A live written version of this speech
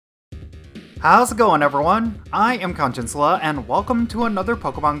How's it going, everyone? I am Jinsula and welcome to another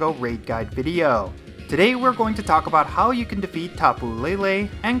Pokemon Go raid guide video. Today we're going to talk about how you can defeat Tapu Lele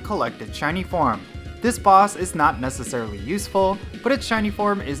and collect its shiny form. This boss is not necessarily useful, but its shiny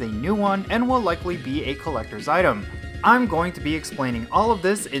form is a new one and will likely be a collector's item. I'm going to be explaining all of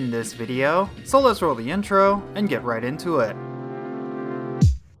this in this video, so let's roll the intro and get right into it.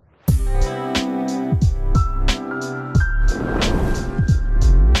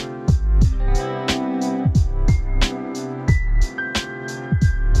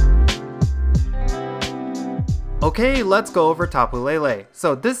 Okay, let's go over Tapu Lele.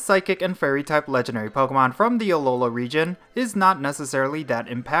 So this Psychic and Fairy type legendary Pokemon from the Alola region is not necessarily that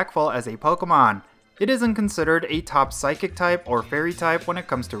impactful as a Pokemon. It isn't considered a top Psychic type or Fairy type when it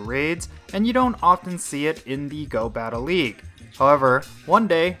comes to raids, and you don't often see it in the Go Battle League. However, one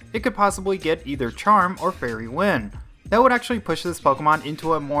day, it could possibly get either Charm or Fairy Wind. That would actually push this Pokemon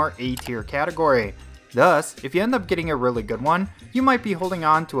into a more A-tier category. Thus, if you end up getting a really good one, you might be holding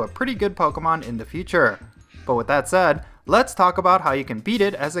on to a pretty good Pokemon in the future. But with that said, let's talk about how you can beat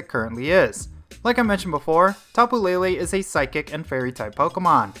it as it currently is. Like I mentioned before, Tapu Lele is a Psychic and Fairy type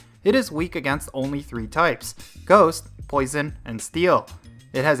Pokemon. It is weak against only 3 types: Ghost, Poison, and Steel.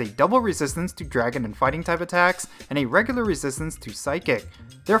 It has a double resistance to Dragon and Fighting type attacks, and a regular resistance to Psychic.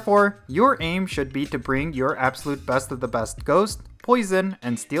 Therefore, your aim should be to bring your absolute best of the best Ghost, Poison,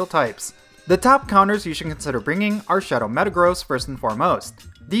 and Steel types. The top counters you should consider bringing are Shadow Metagross first and foremost.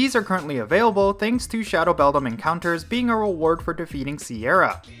 These are currently available thanks to Shadow Beldum encounters being a reward for defeating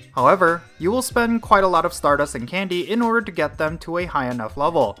Sierra. However, you will spend quite a lot of Stardust and Candy in order to get them to a high enough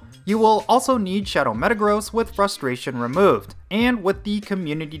level. You will also need Shadow Metagross with Frustration removed, and with the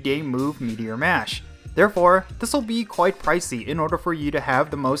Community Day move Meteor Mash. Therefore, this will be quite pricey in order for you to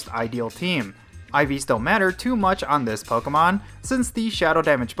have the most ideal team. IVs don't matter too much on this Pokemon, since the Shadow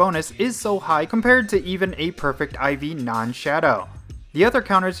damage bonus is so high compared to even a perfect IV non-Shadow. The other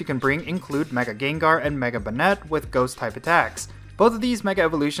counters you can bring include Mega Gengar and Mega Banette with Ghost type attacks. Both of these Mega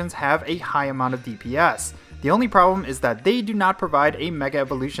Evolutions have a high amount of DPS. The only problem is that they do not provide a Mega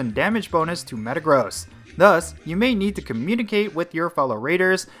Evolution damage bonus to Metagross. Thus, you may need to communicate with your fellow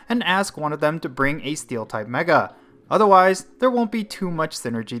raiders and ask one of them to bring a Steel type Mega. Otherwise, there won't be too much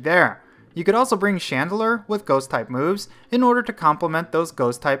synergy there. You could also bring Chandelure with Ghost type moves in order to complement those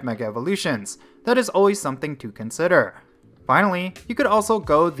Ghost type Mega Evolutions. That is always something to consider. Finally, you could also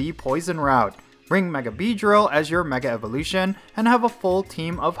go the Poison route. Bring Mega Beedrill as your Mega Evolution and have a full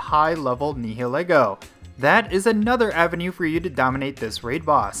team of high level Nihilego. That is another avenue for you to dominate this raid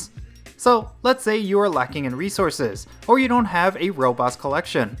boss. So let's say you are lacking in resources, or you don't have a robust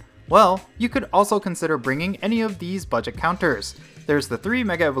collection. Well, you could also consider bringing any of these budget counters. There's the 3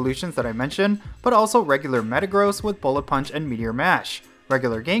 Mega Evolutions that I mentioned, but also regular Metagross with Bullet Punch and Meteor Mash.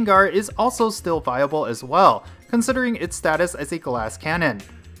 Regular Gengar is also still viable as well, considering its status as a glass cannon.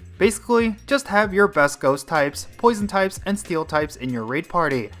 Basically, just have your best Ghost types, Poison types, and Steel types in your raid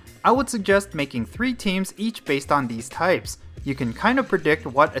party. I would suggest making 3 teams each based on these types. You can kind of predict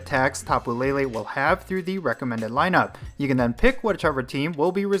what attacks Tapu Lele will have through the recommended lineup. You can then pick whichever team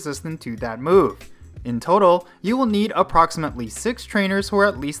will be resistant to that move. In total, you will need approximately 6 trainers who are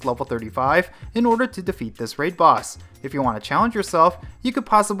at least level 35 in order to defeat this raid boss. If you want to challenge yourself, you could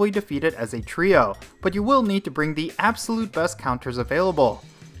possibly defeat it as a trio, but you will need to bring the absolute best counters available.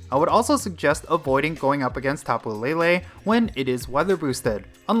 I would also suggest avoiding going up against Tapu Lele when it is weather boosted,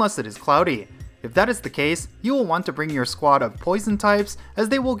 unless it is cloudy. If that is the case, you will want to bring your squad of Poison types, as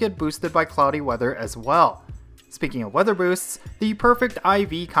they will get boosted by cloudy weather as well. Speaking of weather boosts, the perfect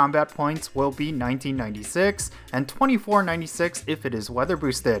IV combat points will be 1996 and 2496 if it is weather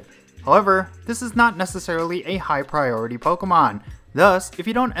boosted. However, this is not necessarily a high priority Pokemon. Thus, if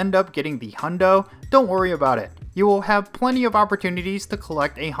you don't end up getting the Hundo, don't worry about it. You will have plenty of opportunities to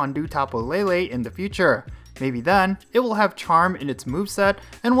collect a Hundu Tapu Lele in the future. Maybe then, it will have Charm in its moveset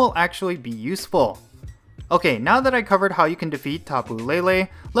and will actually be useful. Okay, now that I covered how you can defeat Tapu Lele,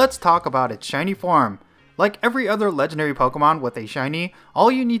 let's talk about its shiny form. Like every other legendary Pokemon with a shiny,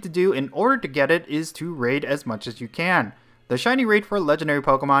 all you need to do in order to get it is to raid as much as you can. The shiny rate for legendary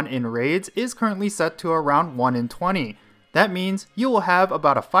Pokemon in raids is currently set to around 1 in 20. That means you will have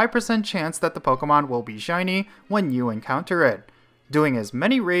about a 5% chance that the Pokemon will be shiny when you encounter it. Doing as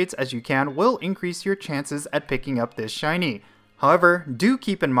many raids as you can will increase your chances at picking up this shiny. However, do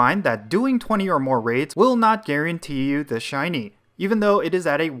keep in mind that doing 20 or more raids will not guarantee you the shiny, even though it is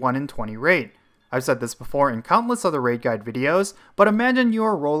at a 1 in 20 rate. I've said this before in countless other raid guide videos, but imagine you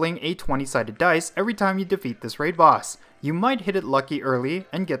are rolling a 20-sided dice every time you defeat this raid boss. You might hit it lucky early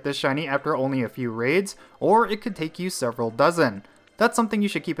and get this shiny after only a few raids, or it could take you several dozen. that's something you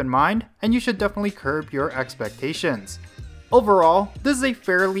should keep in mind, and you should definitely curb your expectations. Overall, this is a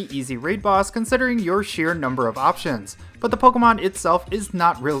fairly easy raid boss considering your sheer number of options, but the Pokemon itself is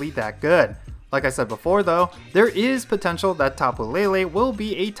not really that good. Like I said before though, there is potential that Tapu Lele will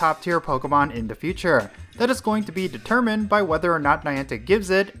be a top tier Pokemon in the future. That is going to be determined by whether or not Niantic gives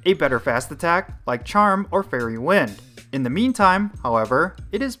it a better fast attack like Charm or Fairy Wind. In the meantime, however,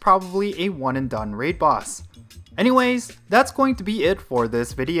 it is probably a one and done raid boss. Anyways, that's going to be it for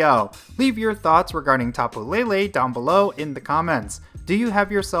this video. Leave your thoughts regarding Tapu Lele down below in the comments. Do you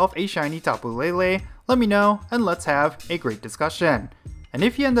have yourself a shiny Tapu Lele? Let me know and let's have a great discussion. And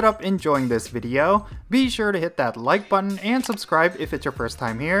if you ended up enjoying this video, be sure to hit that like button and subscribe if it's your first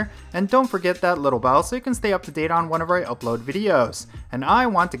time here, and don't forget that little bell so you can stay up to date on whenever I upload videos. And I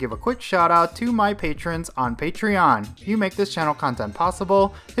want to give a quick shout out to my patrons on Patreon. You make this channel content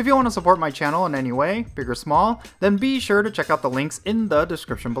possible. If you want to support my channel in any way, big or small, then be sure to check out the links in the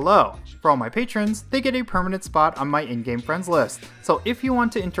description below. For all my patrons, they get a permanent spot on my in-game friends list. So if you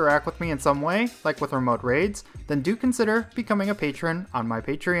want to interact with me in some way, like with remote raids, then do consider becoming a patron on my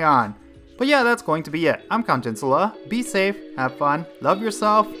Patreon. But yeah, that's going to be it. I'm Jinsula. Be safe, have fun, love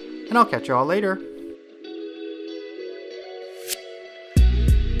yourself, and I'll catch you all later.